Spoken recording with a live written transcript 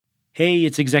Hey,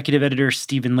 it's Executive Editor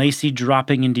Stephen Lacey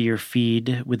dropping into your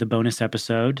feed with a bonus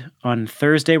episode. On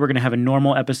Thursday, we're going to have a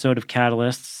normal episode of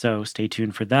Catalyst, so stay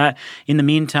tuned for that. In the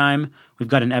meantime, we've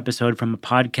got an episode from a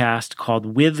podcast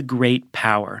called With Great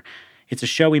Power. It's a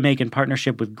show we make in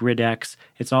partnership with GridX.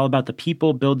 It's all about the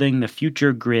people building the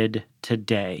future grid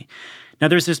today. Now,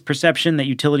 there's this perception that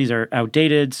utilities are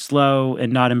outdated, slow,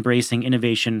 and not embracing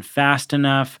innovation fast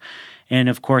enough. And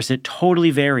of course, it totally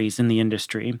varies in the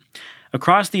industry.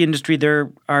 Across the industry,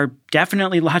 there are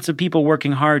definitely lots of people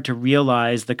working hard to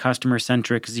realize the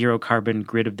customer-centric zero-carbon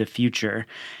grid of the future.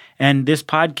 And this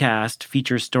podcast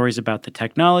features stories about the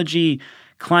technology,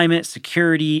 climate,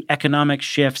 security, economic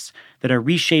shifts that are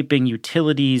reshaping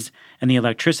utilities and the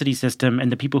electricity system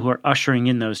and the people who are ushering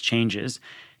in those changes.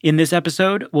 In this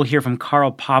episode, we'll hear from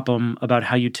Carl Popham about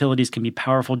how utilities can be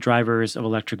powerful drivers of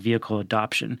electric vehicle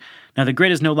adoption. Now, the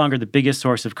grid is no longer the biggest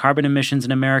source of carbon emissions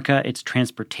in America. It's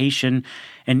transportation,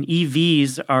 and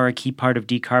EVs are a key part of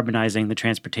decarbonizing the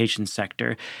transportation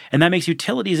sector. And that makes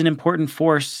utilities an important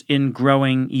force in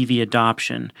growing EV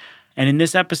adoption. And in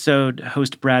this episode,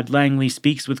 host Brad Langley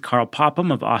speaks with Carl Popham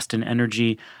of Austin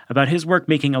Energy about his work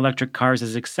making electric cars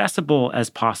as accessible as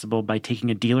possible by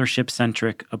taking a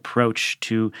dealership-centric approach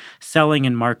to selling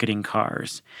and marketing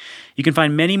cars. You can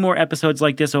find many more episodes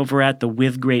like this over at the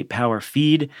With Great Power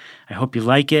feed. I hope you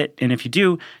like it, and if you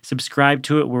do, subscribe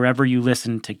to it wherever you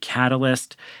listen to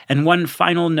Catalyst. And one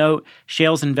final note,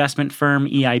 Shales investment firm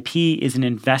EIP is an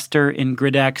investor in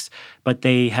GridX, but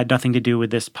they had nothing to do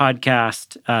with this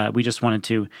podcast. We just wanted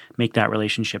to make that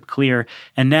relationship clear.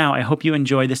 And now I hope you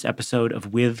enjoy this episode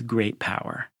of With Great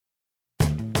Power.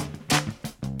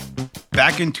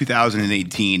 Back in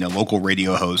 2018, a local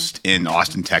radio host in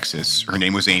Austin, Texas, her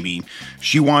name was Amy,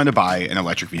 she wanted to buy an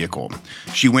electric vehicle.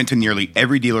 She went to nearly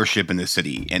every dealership in the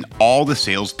city, and all the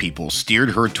salespeople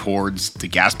steered her towards the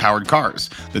gas-powered cars,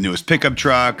 the newest pickup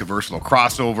truck, a versatile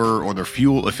crossover, or the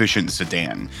fuel-efficient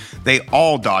sedan. They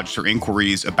all dodged her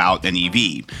inquiries about an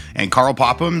EV, and Carl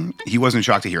Popham, he wasn't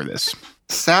shocked to hear this.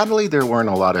 Sadly, there weren't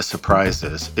a lot of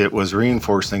surprises. It was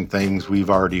reinforcing things we've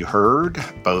already heard,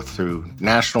 both through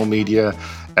national media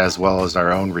as well as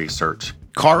our own research.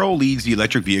 Carl leads the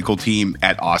electric vehicle team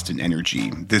at Austin Energy,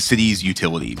 the city's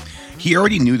utility. He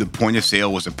already knew the point of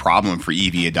sale was a problem for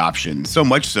EV adoption, so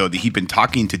much so that he'd been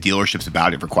talking to dealerships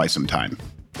about it for quite some time.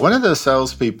 One of the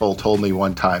salespeople told me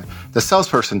one time, the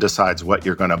salesperson decides what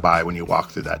you're going to buy when you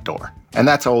walk through that door. And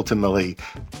that's ultimately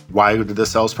why did the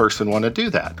salesperson want to do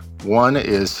that? One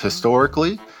is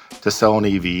historically, to sell an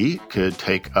EV could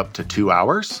take up to 2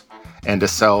 hours, and to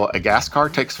sell a gas car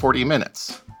takes 40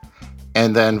 minutes.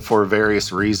 And then for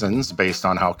various reasons, based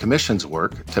on how commissions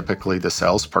work, typically the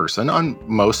salesperson on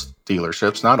most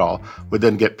dealerships, not all, would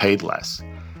then get paid less.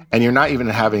 And you're not even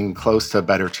having close to a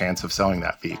better chance of selling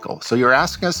that vehicle. So you're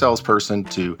asking a salesperson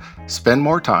to spend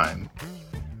more time,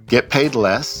 get paid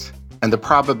less, and the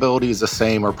probability is the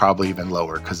same or probably even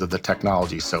lower because of the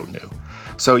technology so new.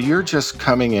 So you're just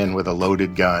coming in with a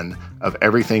loaded gun of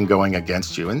everything going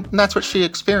against you, and that's what she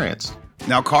experienced.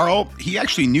 Now, Carl, he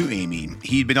actually knew Amy.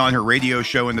 He'd been on her radio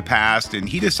show in the past, and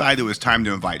he decided it was time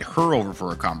to invite her over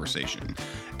for a conversation.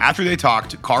 After they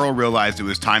talked, Carl realized it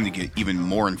was time to get even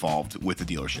more involved with the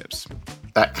dealerships.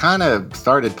 That kind of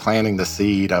started planting the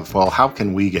seed of, well, how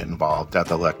can we get involved at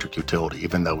the electric utility,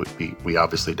 even though we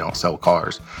obviously don't sell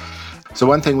cars? So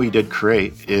one thing we did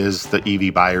create is the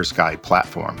EV Buyer's Guide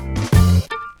platform.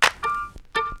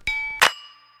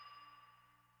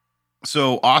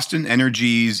 So Austin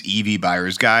Energy's EV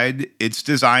Buyer's Guide, it's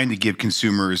designed to give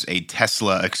consumers a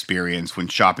Tesla experience when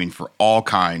shopping for all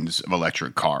kinds of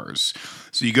electric cars.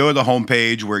 So you go to the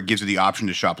homepage where it gives you the option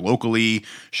to shop locally,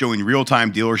 showing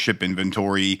real-time dealership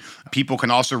inventory. People can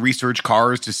also research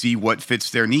cars to see what fits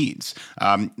their needs.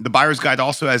 The Buyer's Guide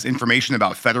also has information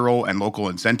about federal and local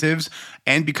incentives.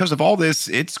 And because of all this,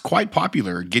 it's quite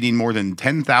popular, getting more than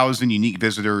 10,000 unique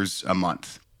visitors a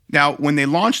month. Now, when they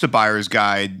launched the Buyer's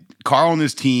Guide, Carl and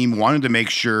his team wanted to make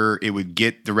sure it would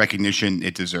get the recognition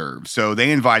it deserved. So they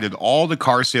invited all the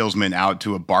car salesmen out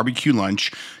to a barbecue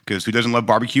lunch, because who doesn't love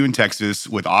barbecue in Texas,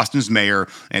 with Austin's mayor,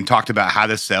 and talked about how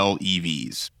to sell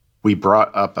EVs. We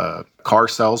brought up a car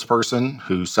salesperson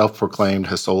who self-proclaimed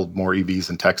has sold more EVs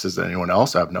in Texas than anyone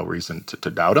else. I have no reason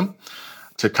to doubt him,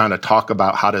 to kind of talk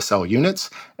about how to sell units.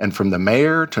 And from the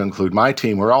mayor to include my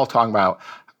team, we're all talking about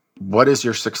what is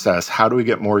your success? How do we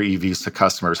get more EVs to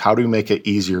customers? How do we make it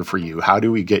easier for you? How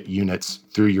do we get units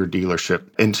through your dealership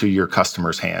into your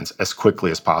customers' hands as quickly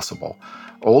as possible?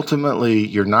 Ultimately,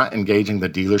 you're not engaging the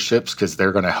dealerships because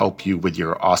they're going to help you with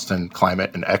your Austin climate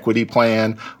and equity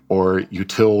plan or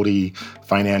utility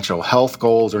financial health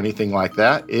goals or anything like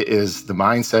that. The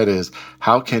mindset is,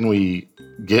 how can we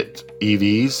get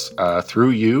EVs through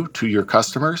you to your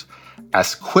customers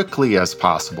as quickly as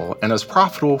possible and as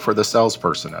profitable for the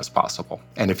salesperson as possible?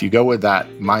 And if you go with that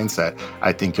mindset,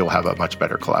 I think you'll have a much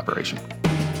better collaboration.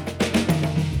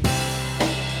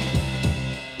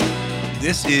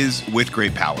 This is With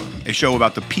Great Power, a show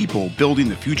about the people building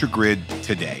the future grid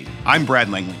today. I'm Brad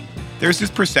Langley. There's this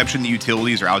perception that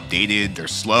utilities are outdated, they're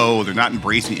slow, they're not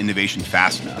embracing innovation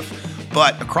fast enough.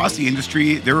 But across the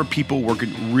industry, there are people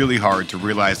working really hard to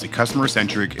realize the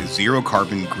customer-centric,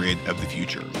 zero-carbon grid of the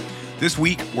future. This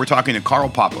week, we're talking to Carl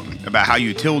Popham about how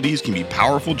utilities can be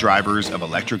powerful drivers of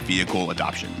electric vehicle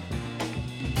adoption.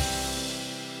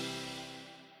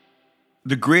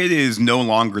 The grid is no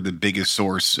longer the biggest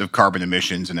source of carbon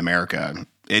emissions in America.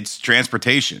 It's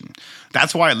transportation.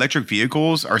 That's why electric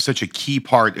vehicles are such a key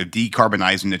part of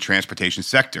decarbonizing the transportation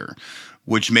sector,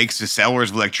 which makes the sellers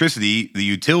of electricity, the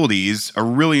utilities, a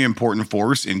really important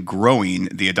force in growing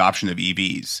the adoption of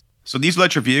EVs. So these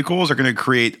electric vehicles are going to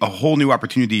create a whole new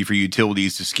opportunity for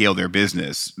utilities to scale their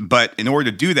business. But in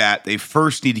order to do that, they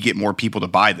first need to get more people to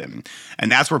buy them.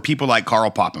 And that's where people like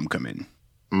Carl Popham come in.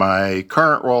 My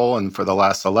current role, and for the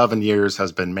last 11 years,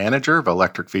 has been manager of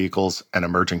electric vehicles and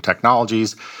emerging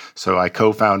technologies. So I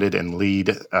co-founded and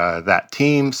lead that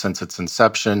team since its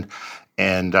inception.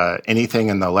 And anything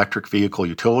in the electric vehicle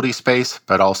utility space,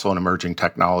 but also in emerging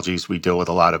technologies. We deal with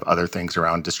a lot of other things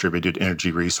around distributed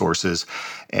energy resources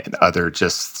and other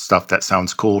just stuff that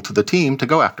sounds cool to the team to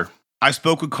go after. I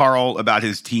spoke with Carl about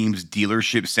his team's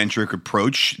dealership-centric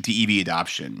approach to EV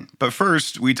adoption. But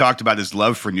first, we talked about his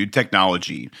love for new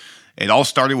technology. It all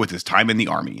started with his time in the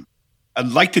Army. I'd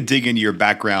like to dig into your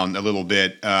background a little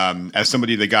bit. As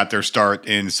somebody that got their start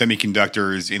in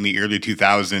semiconductors in the early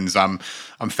 2000s,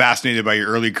 I'm fascinated by your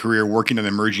early career working on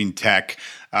emerging tech.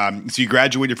 So you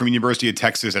graduated from University of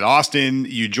Texas at Austin,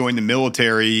 you joined the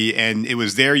military, and it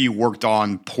was there you worked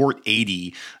on Port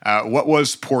 80. What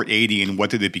was Port 80 and what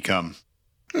did it become?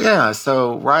 Yeah,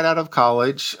 so right out of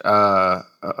college, a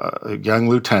young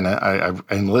lieutenant, I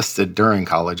enlisted during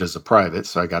college as a private,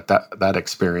 so I got that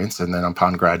experience. And then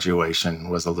upon graduation,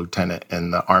 was a lieutenant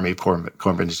in the Army Corps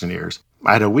of Engineers.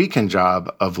 I had a weekend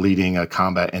job of leading a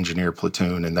combat engineer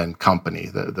platoon and then company,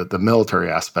 the military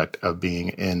aspect of being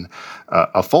in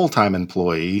a full-time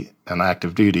employee on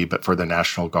active duty, but for the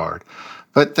National Guard.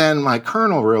 But then my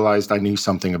colonel realized I knew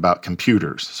something about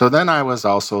computers. So then I was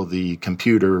also the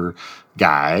computer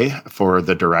guy for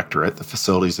the directorate, the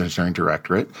Facilities Engineering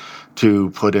Directorate, to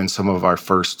put in some of our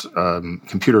first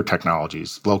computer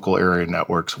technologies, local area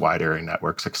networks, wide area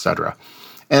networks, et cetera.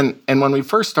 And when we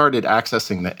first started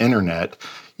accessing the internet,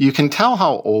 you can tell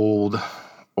how old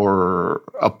or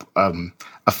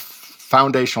a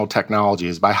foundational technology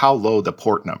is by how low the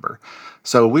port number.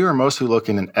 So we were mostly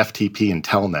looking at FTP and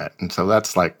Telnet. And so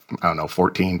that's like,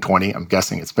 14, 20. I'm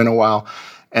guessing it's been a while.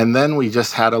 And then we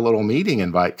just had a little meeting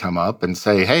invite come up and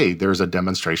say, hey, there's a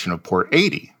demonstration of Port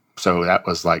 80. So that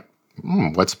was like,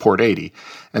 what's Port 80?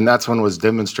 And that's when it was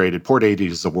demonstrated. Port 80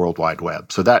 is the World Wide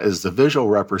Web. So that is the visual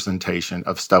representation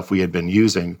of stuff we had been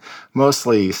using,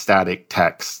 mostly static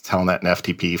text, Telnet and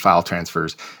FTP file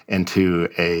transfers, into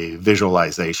a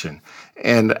visualization.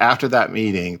 And after that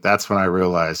meeting, that's when I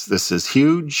realized this is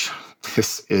huge.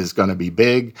 This is going to be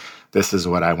big. This is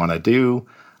what I want to do.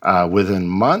 Within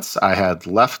months, I had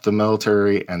left the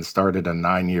military and started a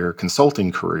 9-year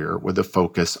consulting career with a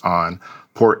focus on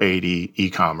Port 80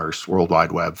 e-commerce, World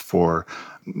Wide Web for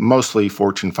mostly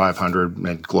Fortune 500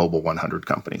 and Global 100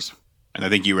 companies. And I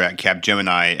think you were at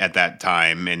Capgemini at that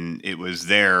time, and it was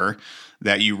there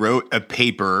that you wrote a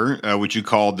paper, which you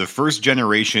called the first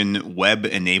generation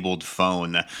web-enabled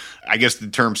phone. I guess the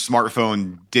term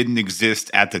smartphone didn't exist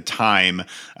at the time.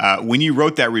 When you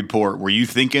wrote that report, were you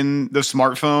thinking the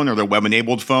smartphone or the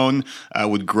web-enabled phone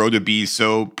would grow to be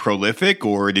so prolific,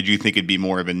 or did you think it'd be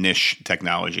more of a niche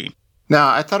technology? No,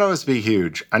 I thought it was be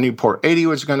huge. I knew Port 80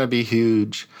 was going to be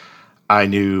huge. I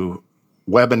knew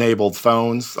web-enabled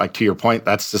phones, like to your point,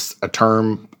 that's just a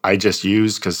term I just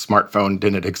used because smartphone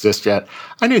didn't exist yet.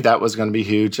 I knew that was going to be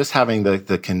huge, just having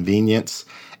the convenience.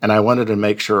 And I wanted to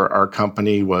make sure our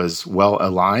company was well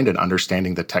aligned and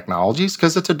understanding the technologies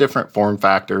because it's a different form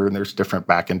factor and there's different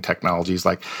backend technologies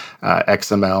like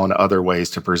XML and other ways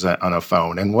to present on a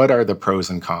phone. And what are the pros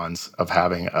and cons of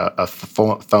having a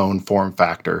phone form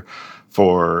factor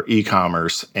for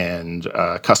e-commerce and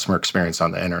customer experience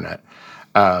on the internet.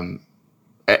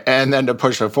 And then to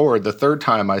push it forward, the third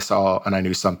time I saw, and I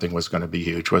knew something was going to be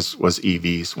huge, was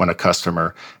EVs, when a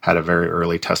customer had a very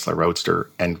early Tesla Roadster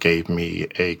and gave me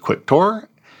a quick tour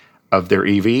of their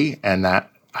EV, and that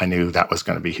I knew that was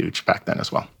going to be huge back then as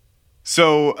well.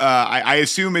 So I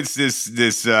assume it's this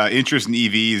interest in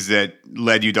EVs that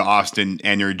led you to Austin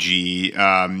Energy.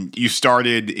 You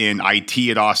started in IT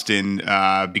at Austin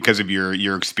because of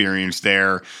your experience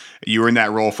there. You were in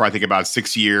that role for, I think, about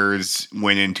 6 years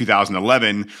when in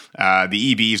 2011,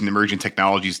 the EVs and Emerging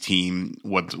Technologies team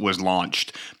was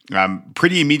launched.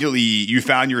 Pretty immediately, you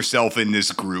found yourself in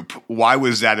this group. Why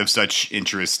was that of such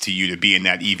interest to you to be in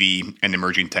that EV and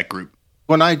Emerging Tech group?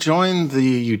 When I joined the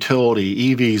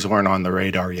utility, EVs weren't on the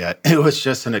radar yet. It was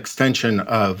just an extension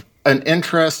of an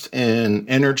interest in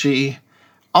energy,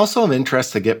 also an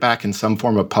interest to get back in some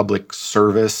form of public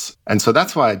service. And so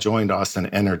that's why I joined Austin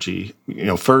Energy,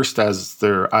 first as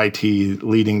their IT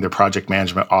leading the project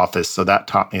management office. So that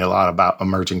taught me a lot about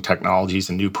emerging technologies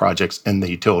and new projects in the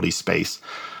utility space.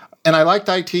 And I liked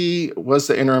IT, was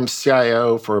the interim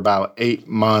CIO for about 8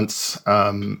 months.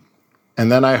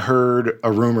 And then I heard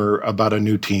a rumor about a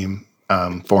new team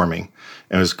forming.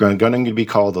 It was going to be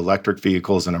called Electric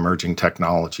Vehicles and Emerging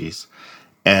Technologies.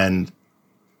 And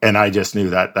I just knew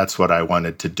that that's what I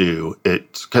wanted to do.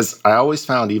 Because I always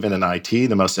found, even in IT,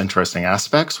 the most interesting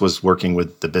aspects was working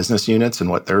with the business units and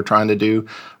what they're trying to do,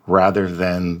 rather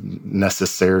than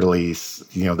necessarily,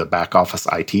 the back office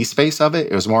IT space of it.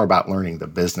 It was more about learning the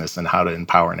business and how to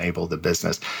empower and enable the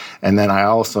business. And then I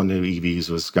also knew EVs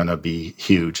was going to be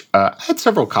huge. I had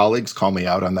several colleagues call me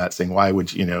out on that, saying, why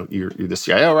would you're the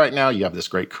CIO right now, you have this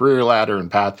great career ladder and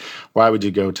path. Why would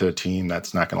you go to a team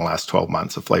that's not going to last 12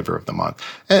 months, a flavor of the month?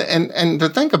 And to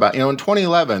think about, in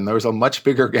 2011, there was a much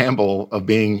bigger gamble of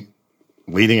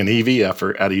leading an EV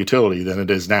effort at a utility than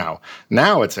it is now.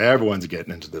 Now it's everyone's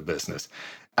getting into the business.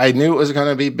 I knew it was going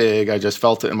to be big. I just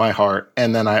felt it in my heart.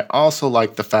 And then I also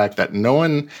liked the fact that no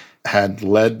one had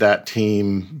led that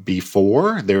team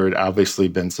before. There had obviously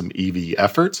been some EV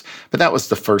efforts, but that was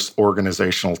the first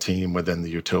organizational team within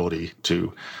the utility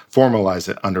to formalize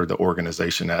it under the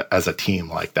organization as a team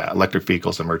like that, Electric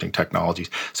Vehicles, Emerging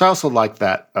Technologies. So I also like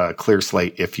that clear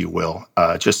slate, if you will,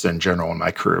 just in general in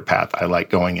my career path. I like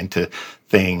going into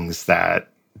things that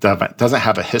doesn't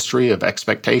have a history of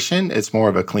expectation. It's more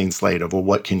of a clean slate of, well,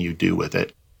 what can you do with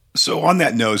it? So on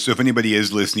that note, so if anybody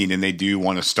is listening and they do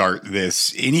want to start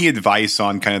this, any advice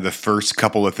on kind of the first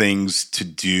couple of things to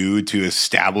do to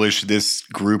establish this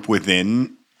group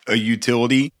within a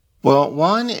utility? Well,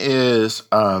 one is,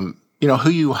 who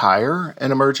you hire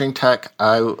in emerging tech.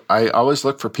 I always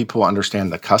look for people who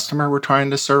understand the customer we're trying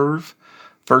to serve,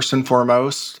 first and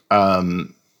foremost.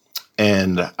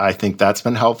 And I think that's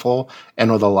been helpful.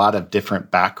 And with a lot of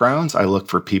different backgrounds, I look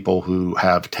for people who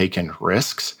have taken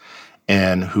risks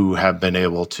and who have been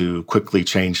able to quickly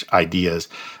change ideas.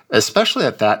 Especially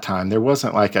at that time, there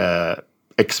wasn't like a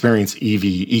experienced EV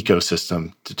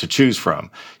ecosystem to choose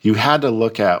from. You had to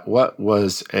look at what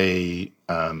was a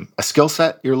skill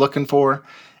set you're looking for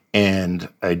and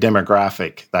a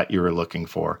demographic that you were looking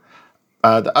for.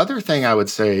 The other thing I would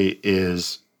say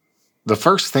is the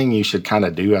first thing you should kind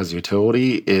of do as a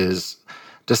utility is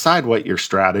decide what your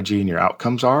strategy and your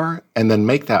outcomes are, and then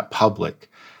make that public.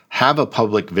 Have a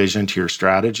public vision to your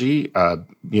strategy.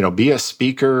 Be a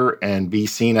speaker and be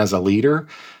seen as a leader.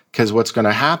 Because what's going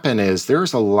to happen is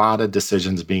there's a lot of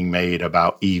decisions being made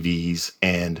about EVs,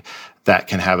 and that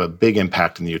can have a big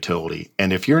impact in the utility.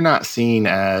 And if you're not seen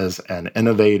as an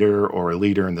innovator or a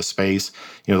leader in the space,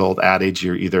 the old adage,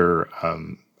 you're either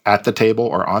at the table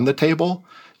or on the table.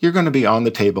 You're going to be on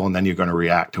the table, and then you're going to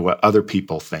react to what other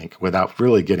people think without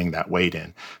really getting that weight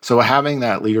in. So having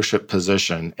that leadership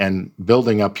position and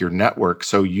building up your network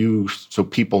so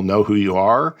people know who you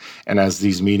are, and as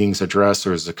these meetings address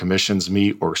or as the commissions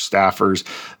meet or staffers,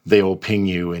 they will ping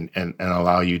you and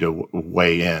allow you to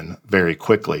weigh in very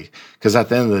quickly. Because at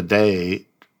the end of the day,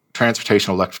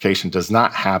 transportation electrification does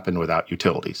not happen without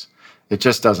utilities. It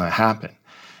just doesn't happen.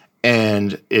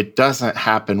 And it doesn't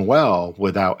happen well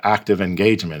without active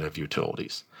engagement of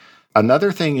utilities.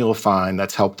 Another thing you'll find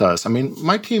that's helped us,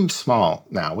 my team's small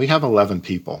now. We have 11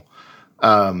 people.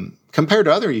 Compared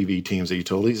to other EV teams at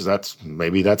utilities, that's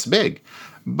big.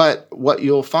 But what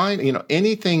you'll find,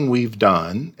 anything we've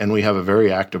done, and we have a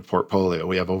very active portfolio,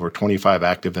 we have over 25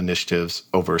 active initiatives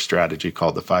over a strategy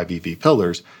called the 5 EV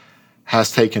Pillars,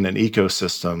 has taken an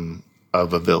ecosystem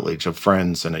of a village of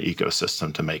friends and an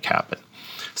ecosystem to make happen.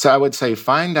 So I would say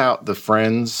find out the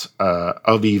friends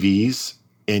of EVs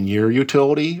in your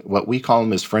utility. What we call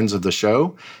them is friends of the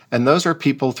show. And those are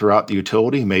people throughout the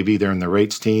utility. Maybe they're in the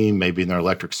rates team, maybe in their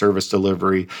electric service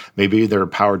delivery, maybe they're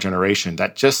power generation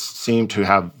that just seem to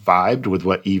have vibed with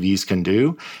what EVs can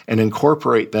do and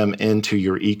incorporate them into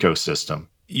your ecosystem.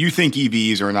 You think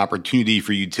EVs are an opportunity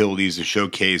for utilities to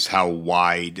showcase how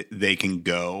wide they can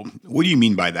go. What do you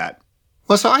mean by that?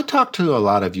 Well, so I talk to a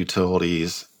lot of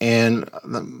utilities, and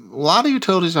a lot of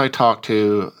utilities I talk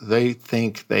to, they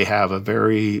think they have a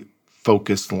very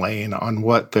focused lane on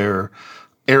what their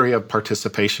area of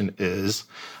participation is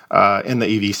in the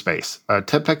EV space.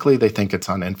 Typically, they think it's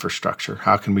on infrastructure.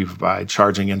 How can we provide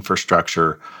charging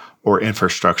infrastructure or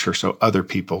infrastructure so other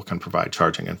people can provide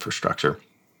charging infrastructure?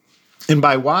 And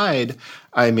by wide,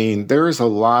 I mean there is a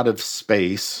lot of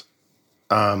space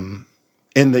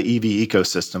in the EV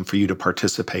ecosystem for you to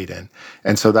participate in.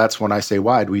 And so that's when I say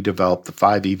wide, we developed the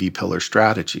 5 EV pillar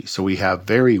strategy. So we have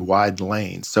very wide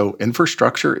lanes. So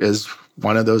infrastructure is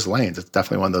one of those lanes. It's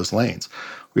definitely one of those lanes.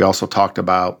 We also talked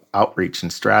about outreach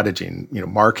and strategy and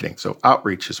marketing. So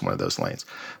outreach is one of those lanes.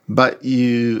 But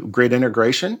grid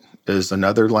integration is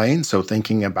another lane. So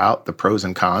thinking about the pros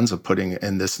and cons of putting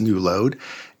in this new load.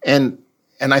 And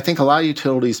I think a lot of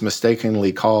utilities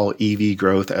mistakenly call EV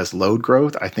growth as load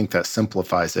growth. I think that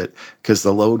simplifies it because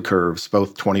the load curves,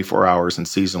 both 24 hours and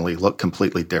seasonally, look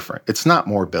completely different. It's not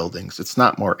more buildings. It's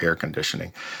not more air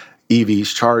conditioning.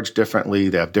 EVs charge differently.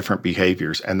 They have different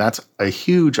behaviors. And that's a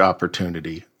huge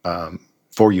opportunity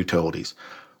for utilities.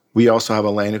 We also have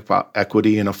a lane about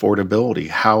equity and affordability.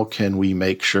 How can we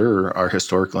make sure our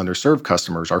historically underserved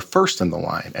customers are first in the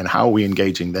line, and how are we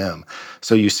engaging them?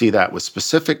 So you see that with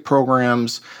specific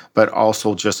programs, but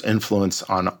also just influence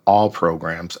on all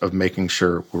programs of making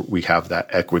sure we have that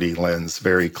equity lens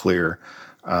very clear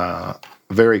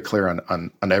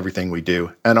on everything we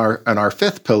do. And our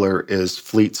fifth pillar is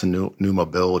fleets and new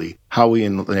mobility. How are we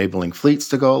enabling fleets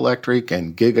to go electric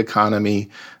and gig economy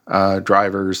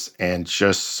drivers, and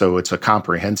just so it's a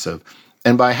comprehensive.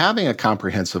 And by having a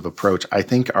comprehensive approach, I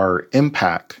think our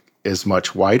impact is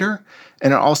much wider,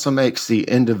 and it also makes the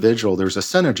individual, there's a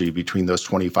synergy between those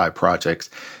 25 projects.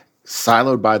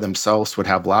 Siloed by themselves would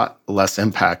have a lot less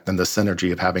impact than the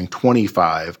synergy of having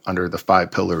 25 under the 5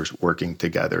 pillars working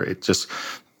together. It just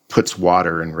puts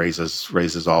water and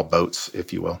raises all boats,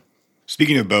 if you will.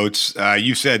 Speaking of boats,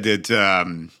 you said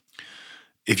that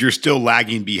if you're still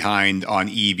lagging behind on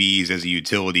EVs as a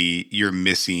utility, you're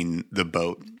missing the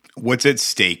boat. What's at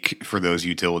stake for those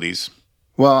utilities?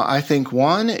 Well, I think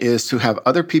one is to have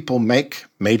other people make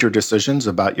major decisions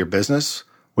about your business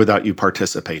without you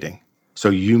participating. So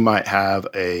you might have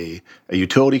a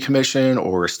utility commission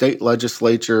or a state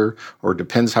legislature, or it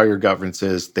depends how your governance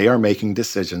is. They are making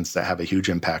decisions that have a huge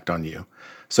impact on you.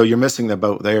 So you're missing the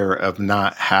boat there of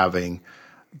not having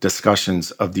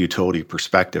discussions of the utility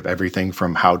perspective, everything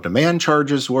from how demand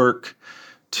charges work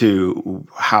to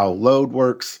how load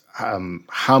works,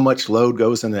 how much load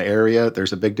goes in the area.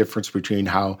 There's a big difference between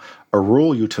how a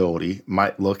rural utility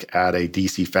might look at a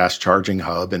DC fast charging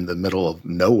hub in the middle of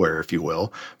nowhere, if you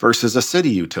will, versus a city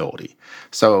utility.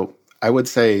 So I would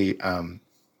say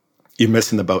you're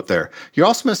missing the boat there. You're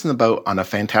also missing the boat on a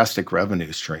fantastic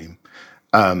revenue stream.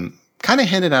 Kind of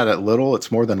hinted at it a little.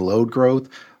 It's more than load growth.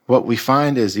 What we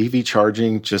find is EV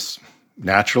charging just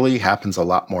naturally happens a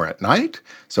lot more at night.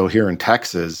 So here in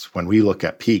Texas, when we look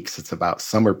at peaks, it's about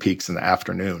summer peaks in the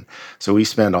afternoon. So we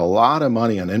spend a lot of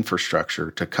money on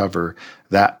infrastructure to cover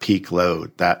that peak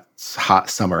load, that hot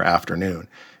summer afternoon.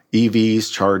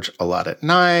 EVs charge a lot at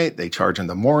night. They charge in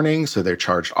the morning, so they're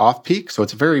charged off peak. So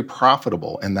it's very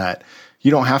profitable in that you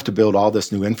don't have to build all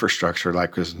this new infrastructure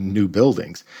like there's new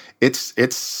buildings. It's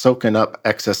soaking up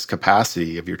excess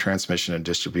capacity of your transmission and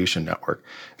distribution network.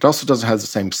 It also doesn't have the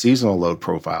same seasonal load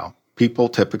profile. People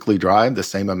typically drive the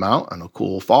same amount on a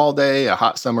cool fall day, a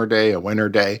hot summer day, a winter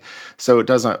day. So it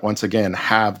doesn't, once again,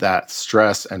 have that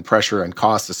stress and pressure and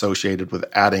cost associated with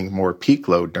adding more peak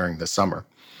load during the summer.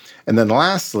 And then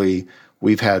lastly,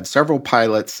 we've had several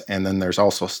pilots, and then there's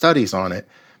also studies on it.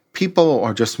 People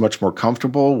are just much more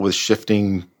comfortable with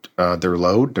shifting their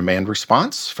load demand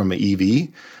response from an EV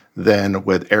than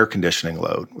with air conditioning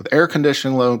load. With air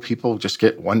conditioning load, people just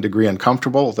get 1 degree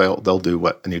uncomfortable. They'll do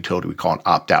what an utility we call an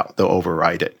opt-out. They'll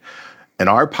override it. In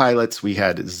our pilots, we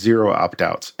had 0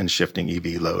 opt-outs in shifting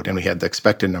EV load, and we had the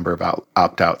expected number of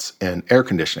opt-outs in air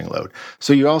conditioning load.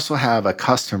 So you also have a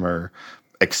customer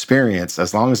experience,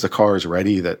 as long as the car is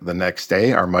ready the next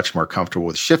day, are much more comfortable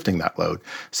with shifting that load.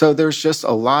 So there's just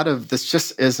a lot of, this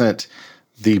just isn't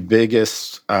the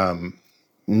biggest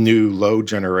new load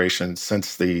generation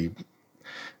since the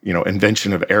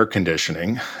invention of air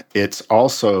conditioning. It's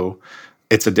also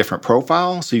It's a different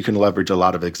profile, so you can leverage a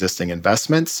lot of existing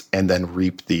investments and then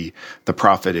reap the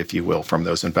profit, if you will, from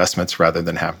those investments rather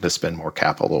than having to spend more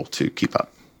capital to keep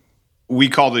up. We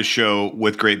call this show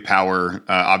With Great Power,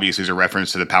 obviously as a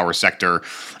reference to the power sector.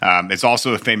 It's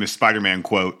also a famous Spider-Man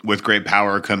quote, with great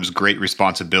power comes great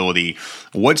responsibility.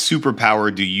 What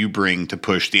superpower do you bring to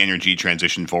push the energy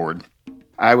transition forward?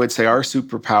 I would say our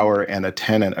superpower and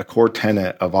a core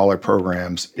tenet of all our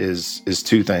programs is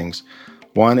two things.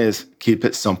 One is keep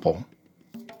it simple.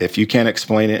 If you can't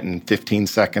explain it in 15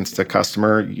 seconds to a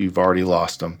customer, you've already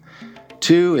lost them.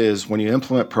 Two is when you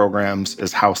implement programs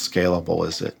is how scalable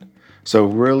is it? So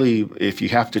really, if you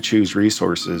have to choose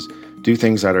resources, do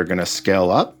things that are going to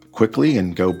scale up quickly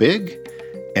and go big.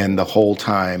 And the whole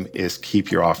time is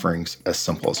keep your offerings as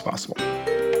simple as possible.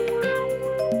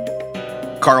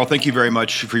 Carl, thank you very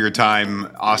much for your time.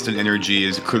 Austin Energy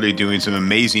is clearly doing some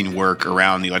amazing work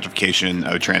around the electrification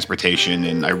of transportation,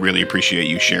 and I really appreciate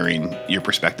you sharing your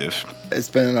perspective. It's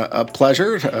been a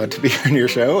pleasure to be on your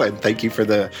show, and thank you for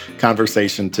the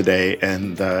conversation today.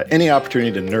 And any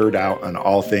opportunity to nerd out on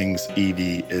all things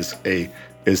EV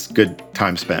is good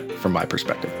time spent from my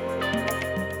perspective.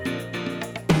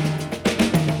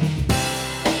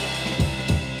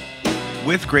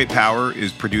 With Great Power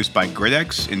is produced by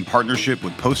GridX in partnership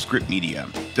with Postscript Media.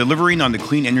 Delivering on the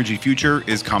clean energy future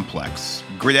is complex.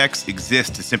 GridX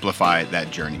exists to simplify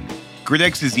that journey.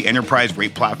 GridX is the enterprise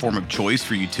rate platform of choice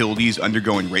for utilities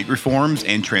undergoing rate reforms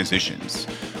and transitions.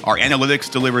 Our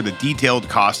analytics deliver the detailed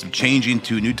cost of changing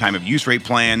to a new time of use rate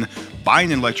plan,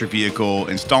 buying an electric vehicle,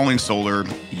 installing solar,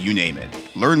 you name it.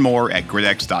 Learn more at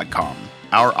gridx.com.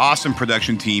 Our awesome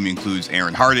production team includes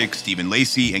Aaron Hardick, Stephen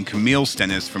Lacey, and Camille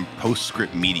Stennis from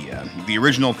Postscript Media. The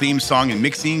original theme song and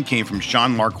mixing came from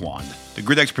Sean Marquand. The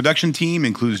GridX production team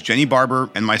includes Jenny Barber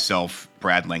and myself,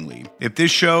 Brad Langley. If this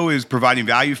show is providing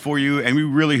value for you, and we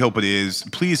really hope it is,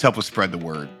 please help us spread the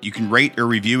word. You can rate or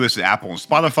review us at Apple and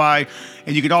Spotify,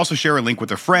 and you can also share a link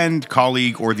with a friend,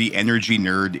 colleague, or the energy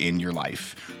nerd in your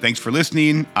life. Thanks for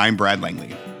listening. I'm Brad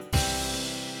Langley.